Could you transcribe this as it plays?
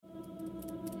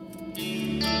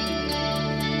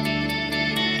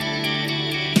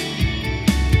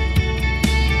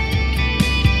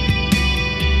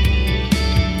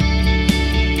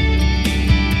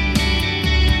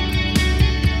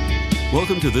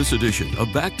Welcome to this edition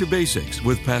of Back to Basics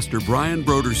with Pastor Brian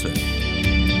Broderson.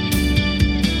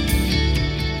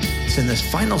 It's in this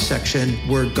final section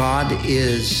where God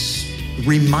is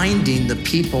reminding the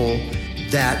people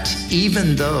that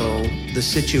even though the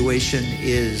situation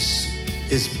is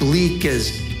as bleak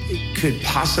as it could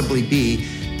possibly be,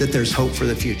 that there's hope for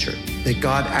the future. That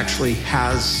God actually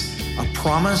has a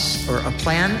promise or a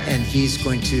plan, and he's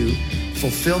going to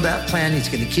fulfill that plan. He's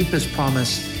going to keep his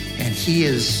promise, and he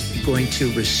is going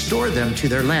to restore them to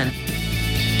their land.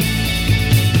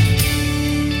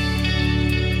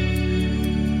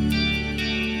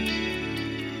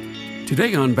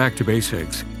 Today on Back to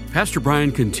Basics, Pastor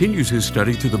Brian continues his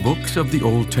study through the books of the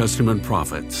Old Testament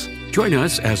prophets. Join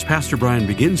us as Pastor Brian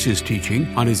begins his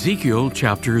teaching on Ezekiel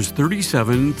chapters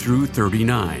 37 through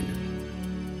 39.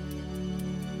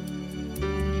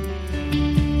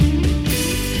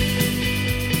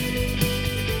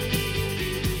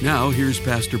 Now, here's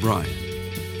Pastor Brian.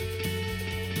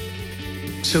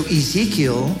 So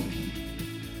Ezekiel,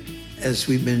 as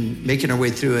we've been making our way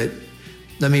through it,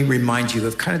 let me remind you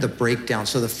of kind of the breakdown.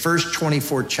 So the first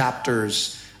 24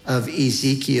 chapters of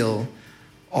Ezekiel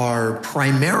are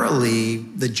primarily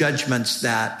the judgments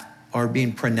that are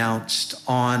being pronounced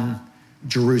on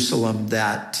Jerusalem,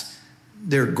 that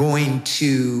they're going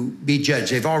to be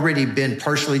judged. They've already been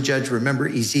partially judged. Remember,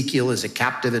 Ezekiel is a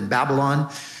captive in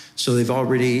Babylon. So they've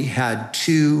already had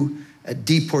two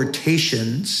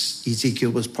deportations. Ezekiel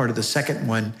was part of the second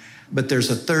one, but there's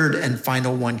a third and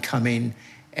final one coming.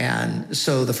 And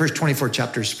so the first 24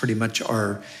 chapters pretty much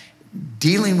are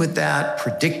dealing with that,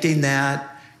 predicting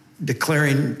that,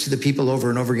 declaring to the people over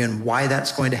and over again why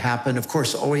that's going to happen. Of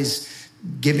course, always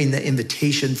giving the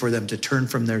invitation for them to turn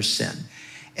from their sin.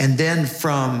 And then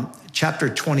from chapter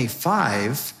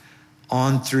 25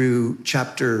 on through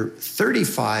chapter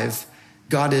 35,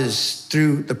 God is,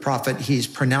 through the prophet, he's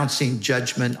pronouncing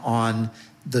judgment on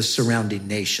the surrounding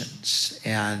nations.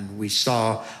 And we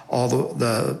saw all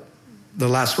the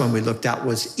last one we looked at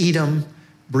was Edom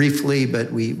briefly,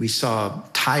 but we saw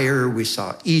Tyre, we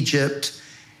saw Egypt.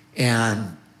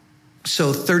 And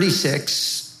so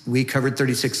 36, we covered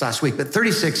 36 last week, but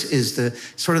 36 is the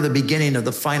sort of the beginning of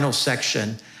the final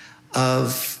section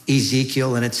of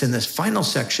Ezekiel. And it's in this final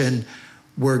section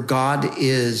where God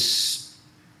is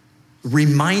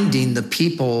reminding the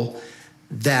people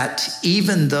that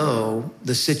even though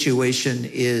the situation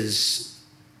is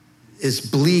as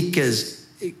bleak as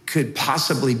it could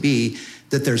possibly be,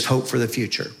 that there's hope for the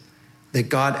future. That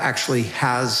God actually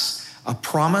has a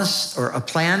promise or a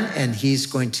plan, and he's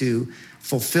going to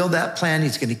fulfill that plan.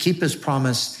 He's going to keep his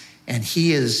promise, and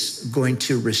he is going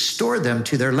to restore them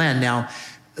to their land. Now,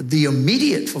 the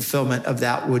immediate fulfillment of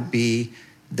that would be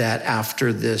that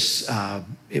after this,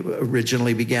 it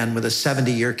originally began with a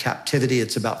 70-year captivity.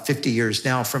 It's about 50 years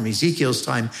now from Ezekiel's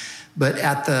time. But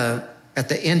at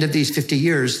the end of these 50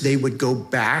 years, they would go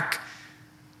back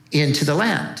into the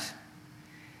land,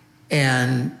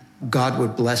 and God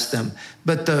would bless them.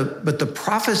 But the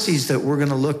prophecies that we're going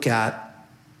to look at,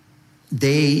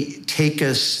 they take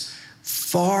us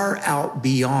far out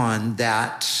beyond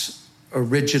that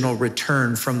original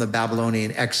return from the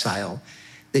Babylonian exile.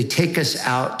 They take us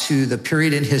out to the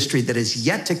period in history that is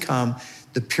yet to come,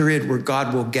 the period where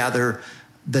God will gather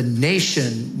the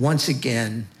nation once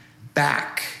again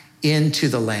back into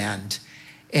the land.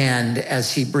 And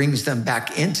as he brings them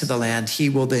back into the land, he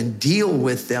will then deal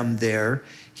with them there.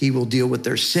 He will deal with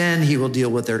their sin. He will deal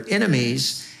with their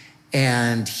enemies.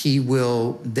 And he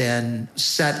will then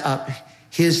set up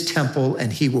his temple,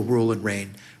 and he will rule and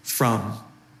reign from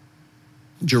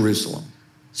Jerusalem.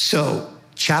 So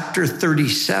chapter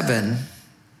 37,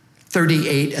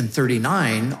 38, and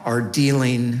 39 are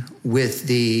dealing with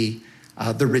the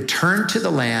return to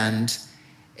the land,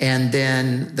 and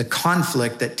then the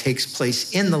conflict that takes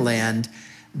place in the land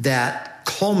that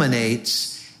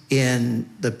culminates in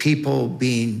the people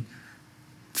being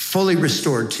fully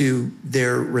restored to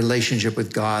their relationship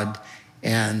with God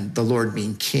and the Lord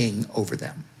being king over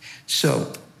them.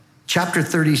 So chapter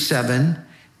 37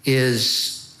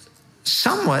 is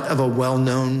somewhat of a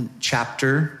well-known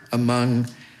chapter among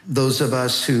those of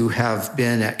us who have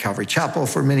been at Calvary Chapel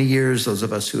for many years, those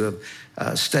of us who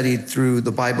have studied through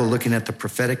the Bible, looking at the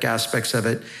prophetic aspects of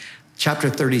it.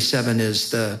 Chapter 37 is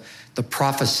the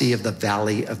prophecy of the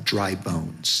valley of dry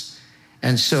bones.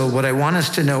 And so what I want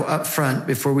us to know up front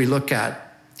before we look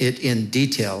at it in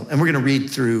detail, and we're going to read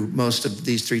through most of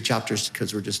these three chapters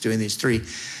because we're just doing these three.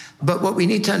 But what we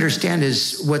need to understand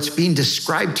is what's being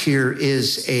described here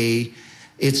is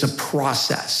it's a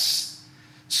process.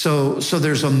 So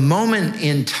there's a moment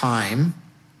in time,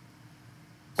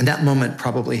 and that moment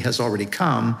probably has already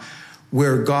come,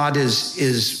 where God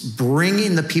is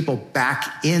bringing the people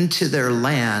back into their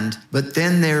land, but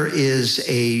then there is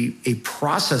a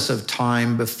process of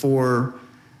time before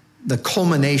the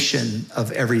culmination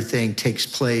of everything takes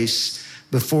place,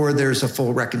 before there's a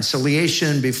full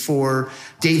reconciliation, before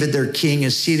David, their king,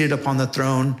 is seated upon the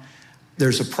throne.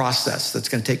 There's a process that's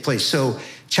going to take place. So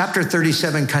chapter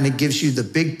 37 kind of gives you the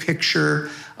big picture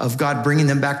of God bringing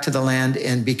them back to the land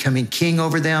and becoming king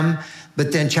over them.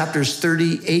 But then chapters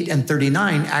 38 and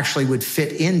 39 actually would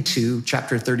fit into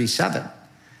chapter 37.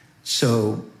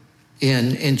 So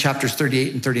in chapters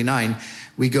 38 and 39,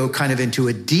 we go kind of into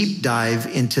a deep dive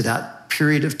into that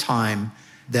period of time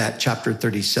that chapter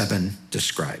 37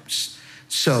 describes.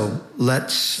 So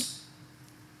let's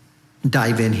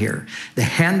dive in here. The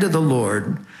hand of the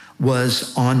Lord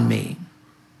was on me,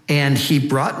 and he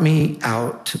brought me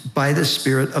out by the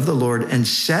Spirit of the Lord and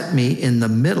set me in the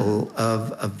middle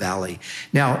of a valley.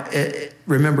 Now,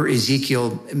 remember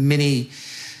Ezekiel, in many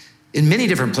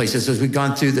different places as we've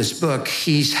gone through this book,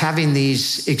 he's having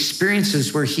these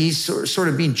experiences where he's sort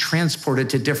of being transported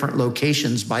to different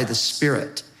locations by the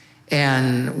Spirit.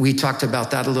 And we talked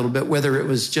about that a little bit, whether it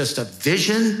was just a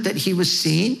vision that he was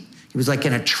seeing. He was like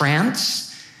in a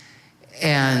trance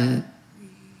and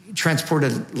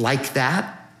transported like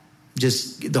that.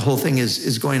 Just the whole thing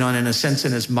is going on in a sense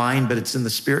in his mind, but it's in the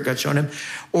Spirit God showing him.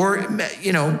 Or,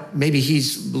 maybe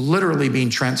he's literally being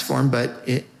transformed, but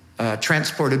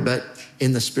transported, but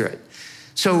in the Spirit.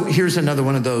 So here's another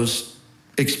one of those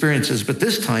experiences, but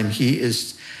this time he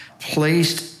is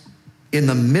placed in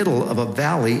the middle of a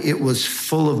valley. It was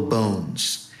full of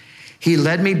bones. He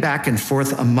led me back and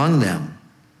forth among them,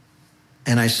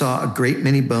 and I saw a great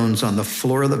many bones on the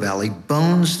floor of the valley,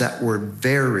 bones that were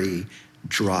very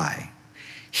dry.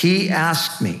 He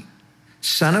asked me,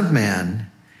 Son of man,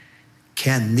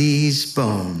 can these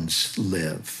bones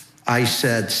live? I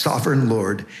said, Sovereign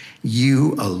Lord,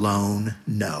 you alone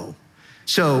know.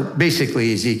 So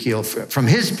basically, Ezekiel, from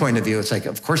his point of view, it's like,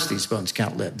 of course these bones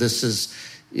can't live. This is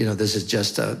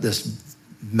just this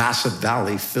massive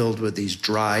valley filled with these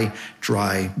dry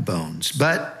bones.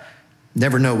 But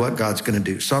never know what God's going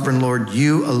to do. Sovereign Lord,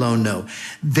 you alone know.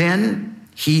 Then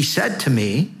he said to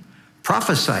me,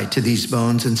 prophesy to these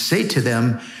bones and say to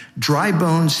them, dry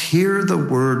bones, hear the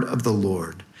word of the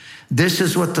Lord. This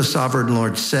is what the sovereign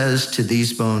Lord says to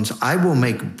these bones. I will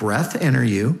make breath enter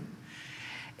you,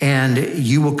 and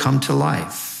you will come to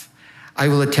life. I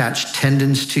will attach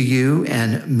tendons to you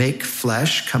and make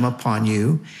flesh come upon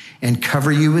you and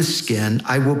cover you with skin.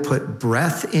 I will put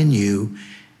breath in you.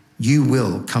 You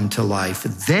will come to life.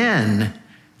 Then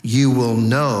you will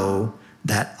know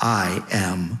that I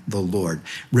am the Lord.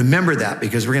 Remember that,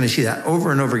 because we're going to see that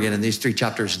over and over again in these 3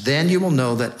 chapters. Then you will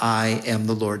know that I am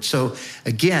the Lord. So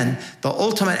again, the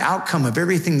ultimate outcome of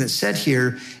everything that's said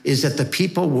here is that the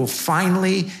people will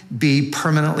finally be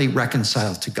permanently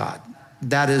reconciled to God.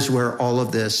 That is where all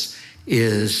of this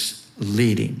is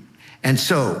leading. And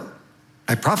so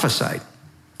I prophesied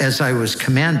as I was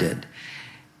commanded.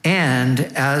 And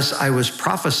as I was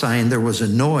prophesying, there was a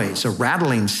noise, a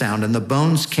rattling sound, and the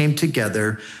bones came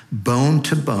together, bone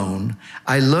to bone.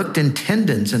 I looked, and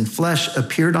tendons and flesh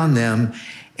appeared on them,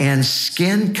 and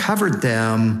skin covered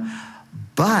them,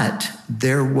 but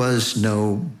there was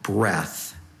no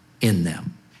breath in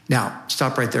them. Now,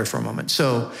 stop right there for a moment.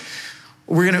 So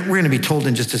we're gonna be told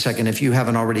in just a second, if you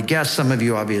haven't already guessed, some of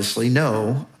you obviously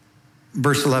know.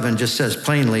 Verse 11 just says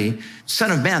plainly,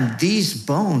 Son of man, these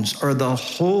bones are the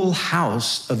whole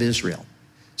house of Israel.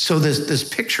 So this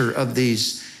picture of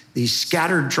these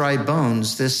scattered dry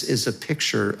bones, this is a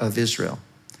picture of Israel.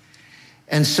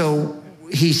 And so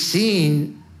he's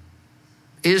seeing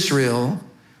Israel,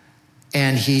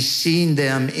 and he's seeing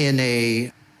them in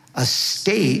a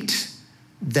state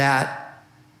that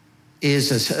is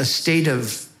a state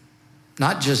of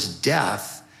not just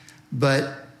death,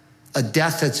 but a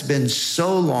death that's been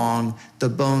so long, the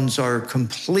bones are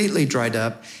completely dried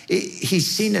up. He's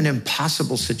seen an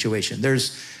impossible situation.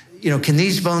 Can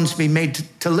these bones be made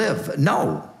to live?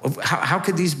 No. How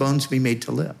could these bones be made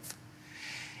to live?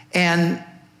 And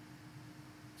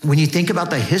when you think about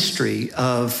the history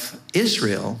of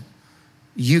Israel,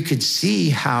 you could see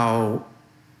how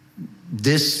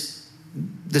this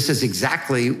is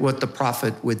exactly what the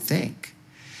prophet would think.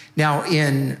 Now,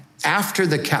 after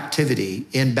the captivity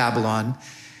in Babylon,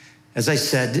 as I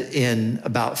said, in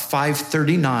about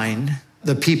 539,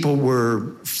 the people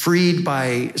were freed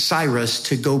by Cyrus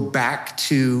to go back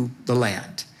to the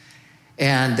land.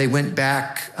 And they went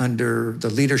back under the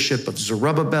leadership of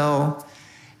Zerubbabel,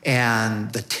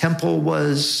 and the temple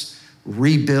was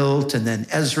rebuilt, and then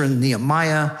Ezra and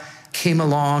Nehemiah came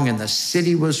along, and the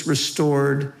city was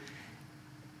restored.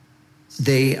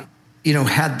 they,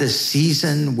 had this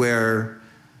season where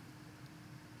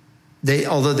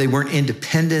although they weren't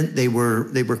independent, they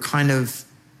were kind of,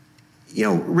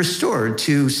 restored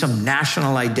to some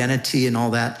national identity and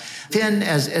all that. Then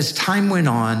as time went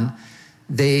on,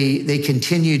 they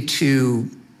continued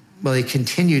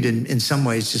in some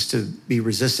ways just to be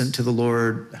resistant to the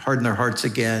Lord, harden their hearts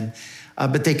again.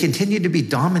 But they continued to be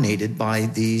dominated by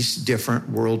these different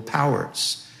world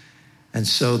powers. And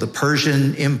so the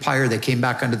Persian Empire, they came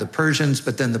back under the Persians,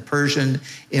 but then the Persian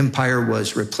Empire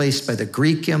was replaced by the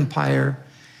Greek Empire.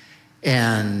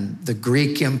 And the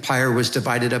Greek Empire was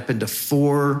divided up into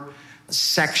 4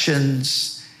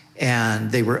 sections,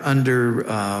 and they were under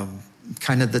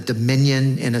kind of the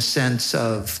dominion, in a sense,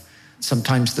 of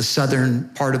sometimes the southern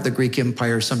part of the Greek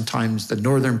Empire, sometimes the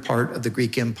northern part of the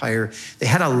Greek Empire. They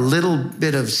had a little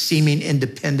bit of seeming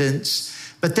independence,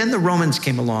 but then the Romans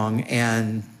came along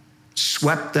and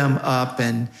swept them up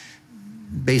and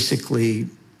basically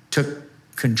took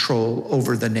control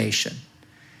over the nation.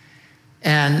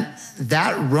 And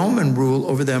that Roman rule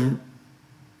over them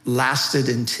lasted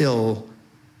until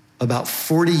about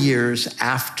 40 years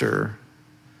after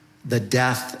the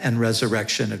death and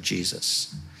resurrection of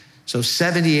Jesus. So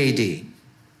 70 AD.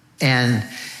 And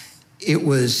it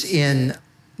was in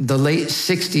the late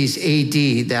 60s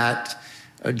AD that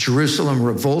Jerusalem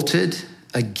revolted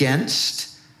against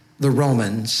the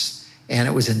Romans, and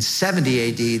it was in 70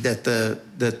 AD that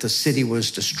the city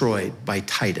was destroyed by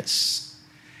Titus.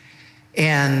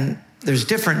 And there's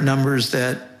different numbers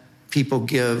that people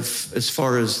give as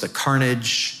far as the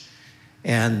carnage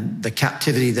and the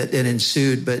captivity that then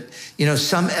ensued. But,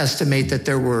 some estimate that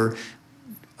there were,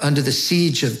 under the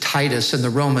siege of Titus and the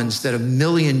Romans, that 1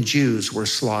 million Jews were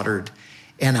slaughtered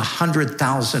and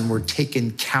 100,000 were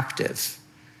taken captive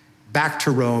back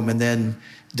to Rome and then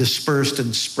dispersed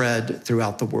and spread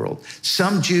throughout the world.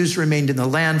 Some Jews remained in the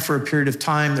land for a period of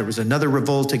time. There was another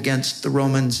revolt against the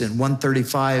Romans in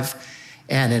 135.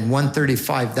 And in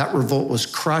 135, that revolt was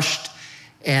crushed,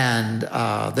 and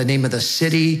the name of the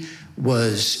city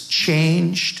was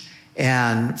changed.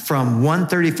 And from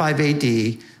 135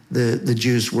 AD, the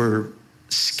Jews were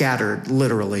scattered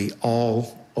literally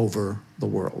all over the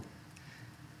world.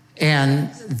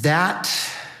 And that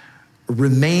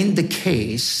remained the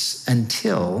case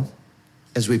until,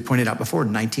 as we pointed out before,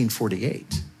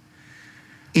 1948.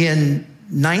 In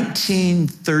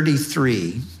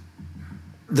 1933,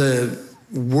 the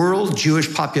world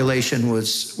Jewish population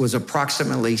was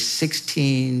approximately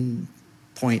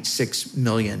 16.6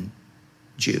 million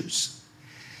Jews.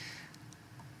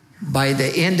 By the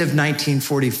end of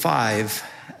 1945,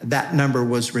 that number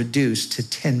was reduced to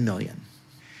 10 million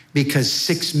because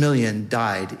 6 million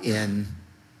died in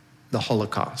the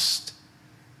Holocaust.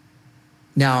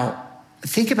 Now,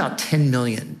 think about 10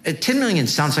 million. 10 million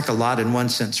sounds like a lot in one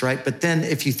sense, right? But then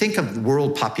if you think of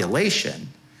world population,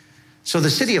 so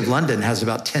the city of London has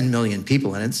about 10 million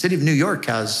people in it. The city of New York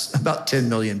has about 10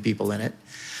 million people in it.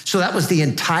 So that was the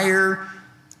entire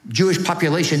Jewish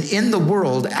population in the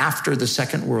world after the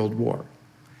Second World War.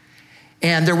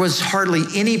 And there was hardly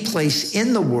any place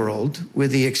in the world, with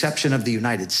the exception of the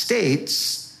United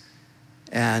States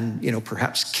and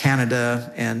perhaps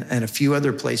Canada and a few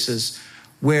other places,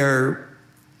 where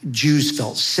Jews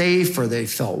felt safe or they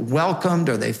felt welcomed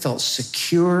or they felt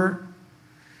secure.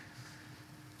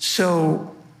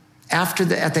 So at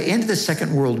the end of the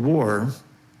Second World War,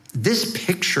 this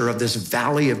picture of this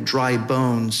valley of dry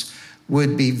bones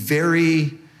would be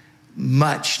very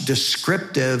much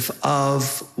descriptive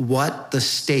of what the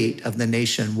state of the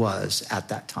nation was at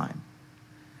that time.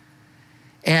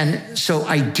 And so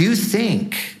I do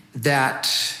think that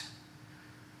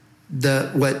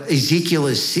what Ezekiel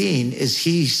is seeing is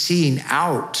he's seeing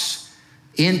out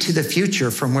into the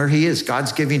future from where he is.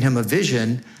 God's giving him a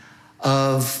vision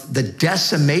of the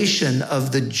decimation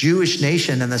of the Jewish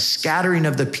nation and the scattering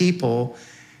of the people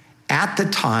at the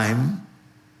time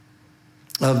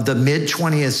of the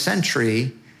mid-20th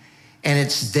century. And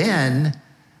it's then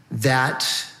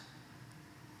that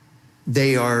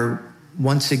they are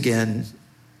once again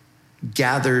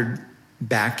gathered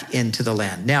back into the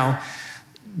land. Now,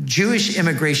 Jewish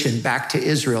immigration back to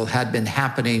Israel had been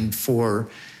happening for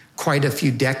quite a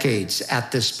few decades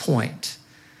at this point.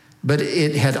 But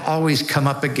it had always come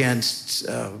up against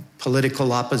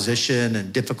political opposition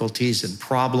and difficulties and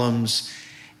problems.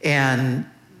 And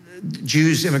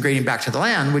Jews immigrating back to the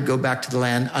land would go back to the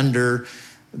land under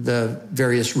the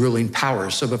various ruling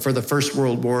powers. So before the First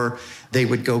World War, they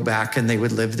would go back and they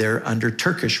would live there under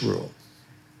Turkish rule,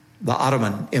 the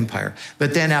Ottoman Empire.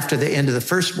 But then after the end of the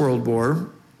First World War,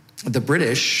 the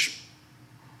British,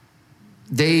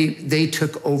 they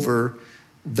took over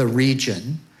the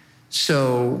region.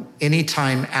 So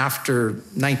anytime after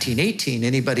 1918,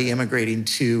 anybody immigrating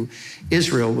to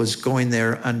Israel was going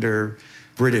there under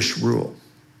British rule.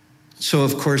 So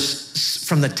of course,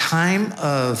 from the time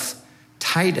of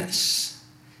Titus,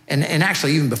 and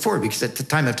actually even before, because at the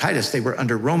time of Titus, they were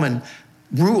under Roman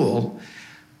rule.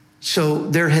 So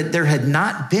there had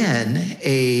not been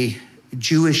a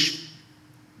Jewish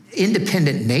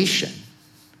independent nation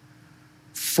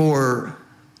for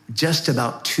just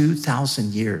about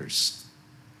 2,000 years.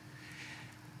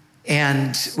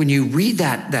 And when you read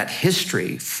that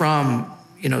history from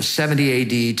 70 AD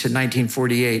to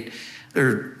 1948, there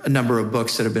are a number of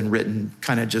books that have been written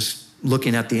kind of just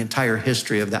looking at the entire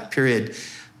history of that period.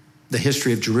 The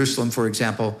history of Jerusalem, for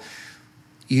example,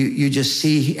 you just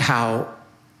see how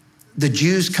the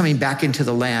Jews coming back into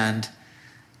the land,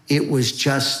 it was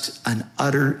just an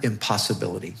utter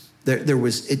impossibility.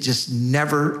 It just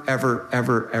never, ever,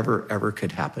 ever, ever, ever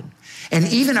could happen. And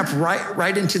even up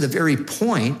right into the very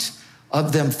point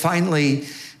of them finally,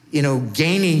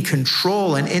 gaining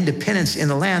control and independence in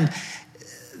the land,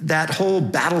 that whole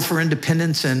battle for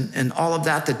independence and all of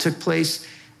that took place.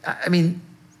 I mean,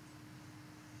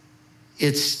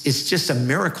 it's just a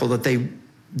miracle that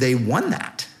they won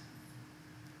that,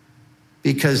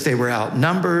 because they were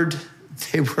outnumbered,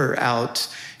 they were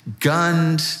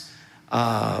outgunned,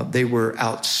 they were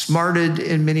outsmarted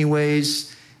in many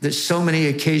ways. There's so many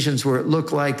occasions where it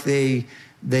looked like they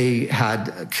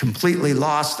had completely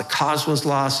lost, the cause was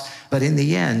lost, but in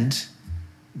the end,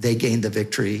 they gained the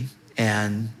victory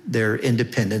and their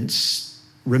independence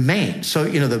remained. So,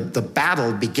 the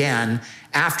battle began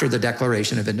after the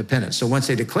Declaration of Independence. So once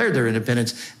they declared their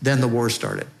independence, then the war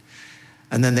started.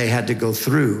 And then they had to go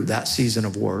through that season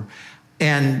of war.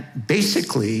 And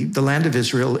basically, the land of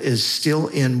Israel is still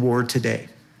in war today.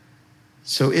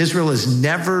 So Israel has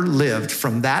never lived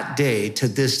from that day to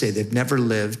this day. They've never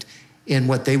lived in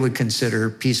what they would consider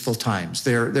peaceful times.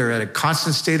 They're at a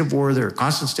constant state of war. They're a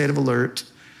constant state of alert.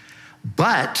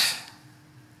 But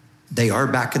they are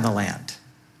back in the land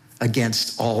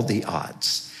against all the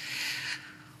odds.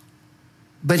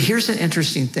 But here's an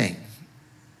interesting thing.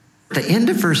 The end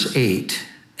of verse 8,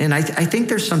 and I think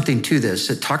there's something to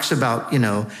this. It talks about,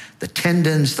 the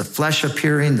tendons, the flesh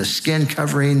appearing, the skin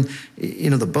covering,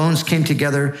 the bones came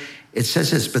together. It says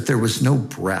this, but there was no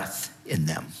breath in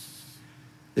them.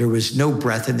 There was no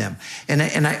breath in them.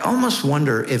 And I almost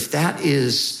wonder if that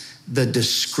is the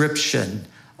description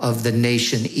of the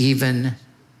nation even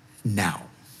now.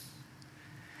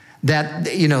 That,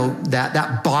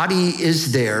 that body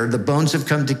is there. The bones have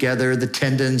come together, the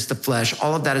tendons, the flesh,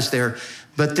 all of that is there,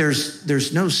 but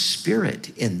there's no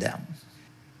spirit in them.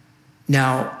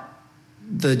 Now,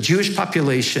 the Jewish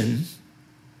population,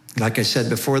 like I said,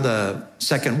 before the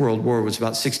Second World War was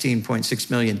about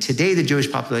 16.6 million. Today, the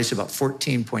Jewish population is about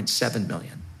 14.7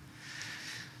 million.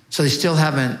 So they still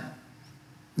haven't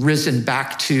risen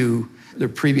back to their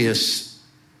previous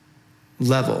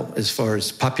level as far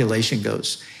as population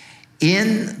goes.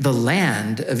 In the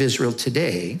land of Israel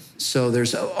today, so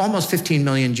there's almost 15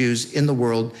 million Jews in the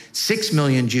world, 6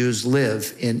 million Jews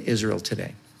live in Israel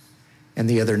today. And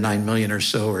the other 9 million or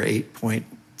so, or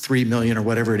 8.3 million or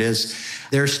whatever it is,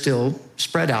 they're still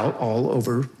spread out all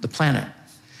over the planet.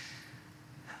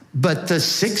 But the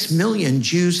 6 million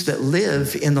Jews that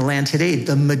live in the land today,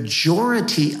 the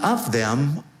majority of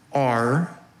them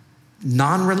are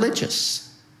non-religious.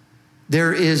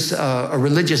 There is a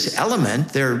religious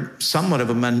element. They're somewhat of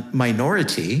a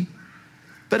minority,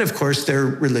 but of course their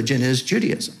religion is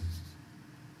Judaism.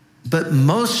 But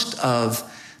most of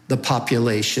the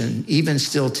population, even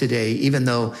still today, even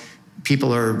though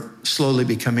people are slowly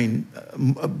becoming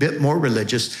a bit more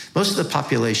religious, most of the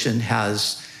population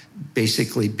has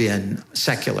basically been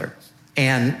secular,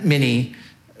 and many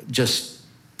just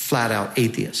flat out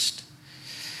atheist.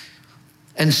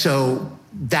 And so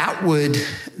that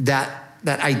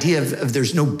idea of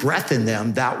there's no breath in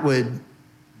them, that would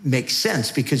make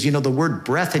sense, because the word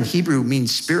breath in Hebrew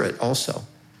means spirit also.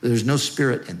 There's no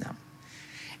spirit in them.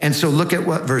 And so look at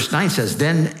what verse 9 says.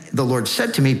 Then the Lord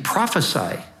said to me,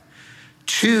 prophesy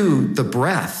to the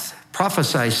breath,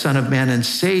 prophesy, son of man, and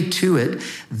say to it,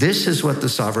 this is what the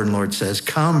sovereign Lord says,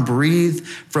 come, breathe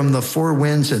from the four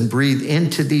winds and breathe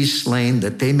into these slain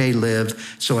that they may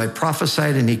live. So I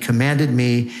prophesied, and he commanded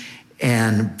me,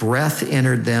 and breath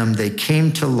entered them. They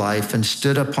came to life and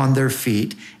stood upon their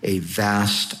feet, a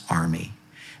vast army.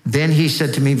 Then he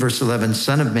said to me, verse 11,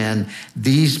 son of man,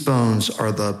 these bones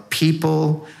are the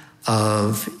people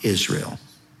of Israel.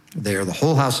 They are the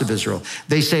whole house of Israel.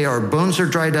 They say, our bones are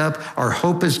dried up, our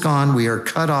hope is gone, we are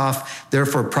cut off.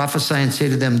 Therefore prophesy and say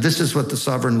to them, this is what the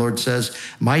sovereign Lord says.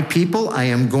 My people, I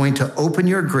am going to open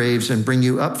your graves and bring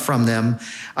you up from them.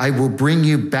 I will bring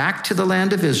you back to the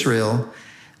land of Israel.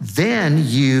 Then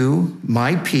you,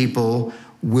 my people,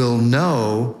 will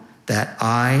know that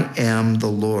I am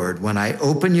the Lord. When I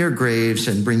open your graves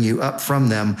and bring you up from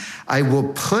them, I will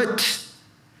put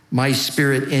my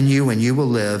spirit in you and you will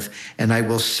live, and I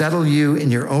will settle you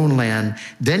in your own land.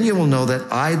 Then you will know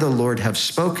that I, the Lord, have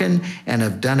spoken and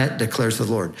have done it, declares the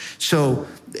Lord. So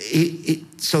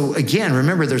again,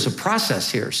 remember, there's a process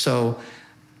here.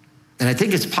 And I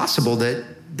think it's possible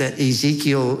that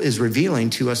Ezekiel is revealing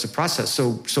to us a process.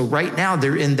 So right now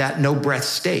they're in that no breath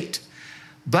state.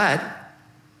 But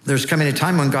there's coming a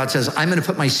time when God says, I'm going to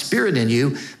put my spirit in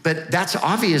you. But that's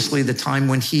obviously the time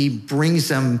when he brings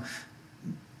them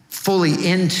fully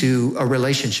into a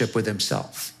relationship with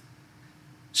himself.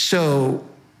 So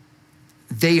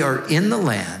they are in the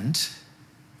land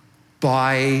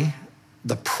by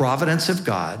the providence of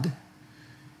God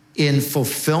in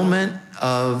fulfillment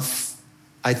of,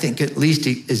 I think, at least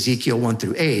Ezekiel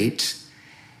 1-8.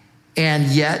 And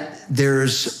yet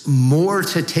there's more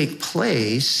to take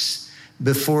place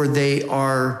before they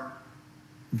are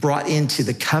brought into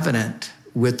the covenant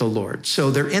with the Lord. So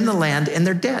they're in the land and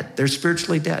they're dead. They're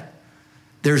spiritually dead.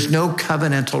 There's no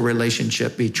covenantal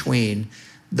relationship between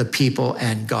the people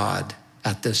and God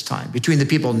at this time, between the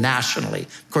people nationally.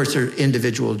 Of course, there are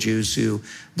individual Jews who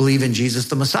believe in Jesus,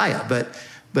 the Messiah,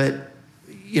 but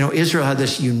Israel had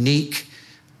this unique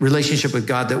relationship with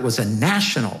God that was a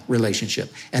national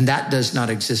relationship, and that does not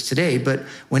exist today. But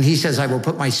when he says, I will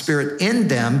put my spirit in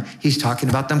them, he's talking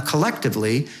about them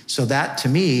collectively. So that, to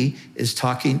me, is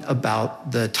talking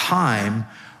about the time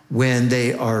when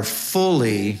they are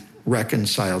fully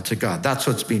reconciled to God. That's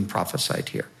what's being prophesied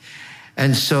here.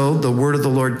 And so the word of the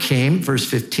Lord came, verse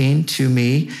 15, to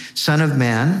me, Son of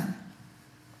man.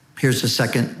 Here's the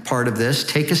second part of this.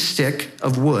 Take a stick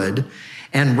of wood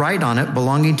and write on it,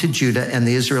 belonging to Judah and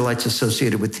the Israelites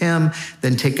associated with him.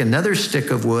 Then take another stick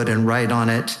of wood and write on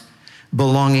it,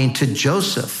 belonging to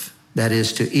Joseph, that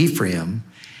is to Ephraim,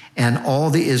 and all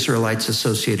the Israelites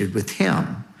associated with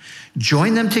him.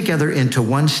 Join them together into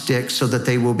one stick so that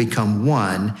they will become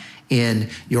one in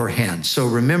your hand. So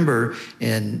remember,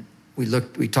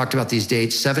 we talked about these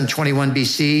dates, 721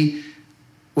 BC.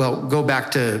 Well, go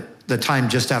back to the time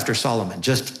just after Solomon.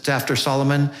 Just after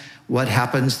Solomon, what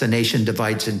happens? The nation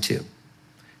divides in two.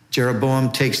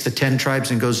 Jeroboam takes the 10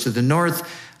 tribes and goes to the north.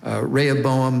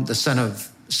 Rehoboam, the son of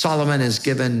Solomon, is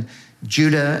given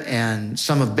Judah and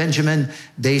some of Benjamin.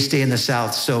 They stay in the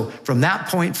south. So from that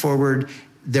point forward,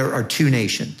 there are two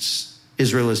nations.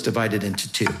 Israel is divided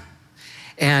into two.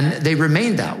 And they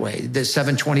remained that way. The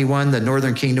 721, the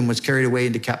northern kingdom was carried away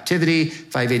into captivity.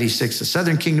 586, the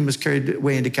southern kingdom was carried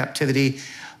away into captivity.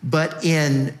 But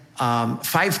in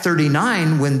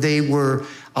 539, when they were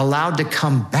allowed to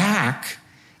come back,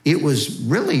 it was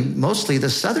really mostly the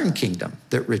southern kingdom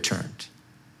that returned.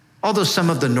 Although some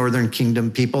of the northern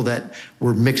kingdom people that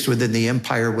were mixed within the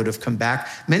empire would have come back,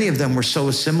 many of them were so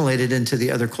assimilated into the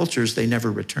other cultures, they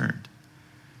never returned.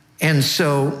 And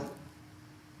so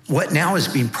what now is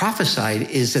being prophesied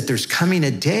is that there's coming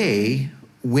a day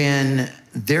when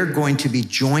they're going to be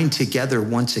joined together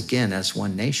once again as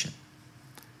one nation.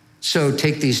 So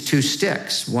take these two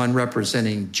sticks, one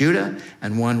representing Judah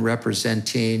and one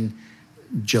representing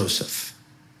Joseph.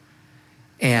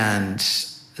 And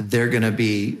they're going to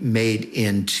be made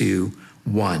into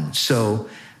one. So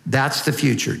that's the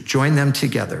future. Join them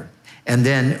together. And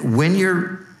then when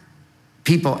your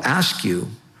people ask you,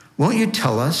 won't you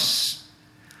tell us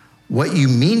what you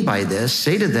mean by this?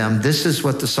 Say to them, this is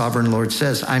what the sovereign Lord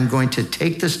says. I'm going to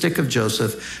take the stick of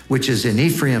Joseph, which is in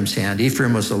Ephraim's hand.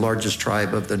 Ephraim was the largest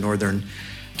tribe of the northern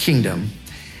kingdom,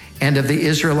 and of the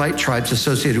Israelite tribes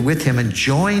associated with him, and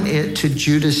join it to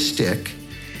Judah's stick.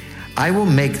 I will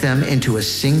make them into a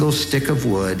single stick of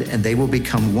wood, and they will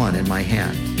become one in my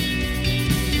hand.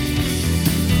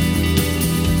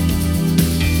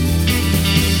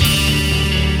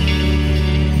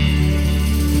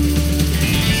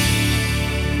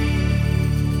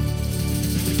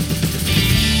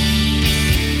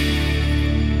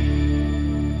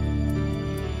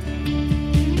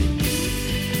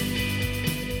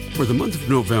 For the month of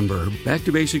November, Back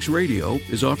to Basics Radio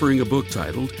is offering a book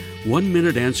titled 1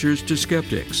 Minute Answers to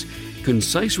Skeptics,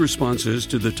 Concise Responses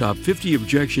to the Top 50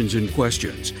 Objections and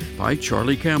Questions by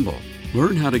Charlie Campbell.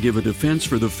 Learn how to give a defense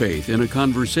for the faith in a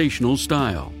conversational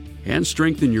style and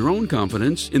strengthen your own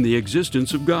confidence in the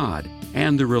existence of God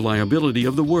and the reliability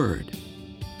of the Word.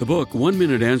 The book, 1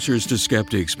 Minute Answers to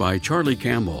Skeptics by Charlie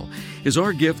Campbell, is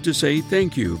our gift to say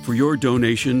thank you for your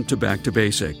donation to Back to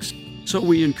Basics. So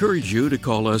we encourage you to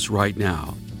call us right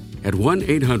now at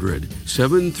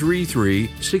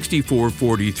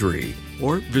 1-800-733-6443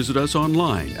 or visit us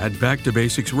online at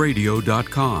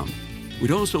backtobasicsradio.com.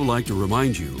 We'd also like to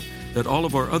remind you that all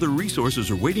of our other resources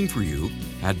are waiting for you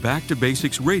at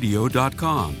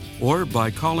backtobasicsradio.com or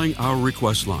by calling our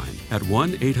request line at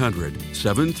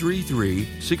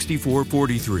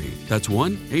 1-800-733-6443. That's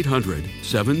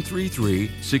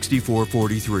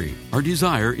 1-800-733-6443. Our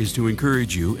desire is to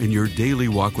encourage you in your daily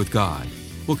walk with God.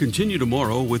 We'll continue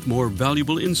tomorrow with more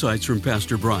valuable insights from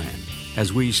Pastor Brian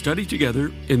as we study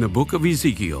together in the book of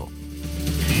Ezekiel.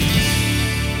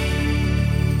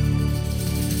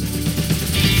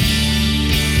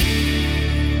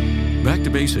 Back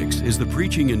to Basics is the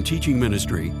preaching and teaching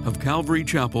ministry of Calvary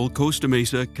Chapel, Costa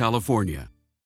Mesa, California.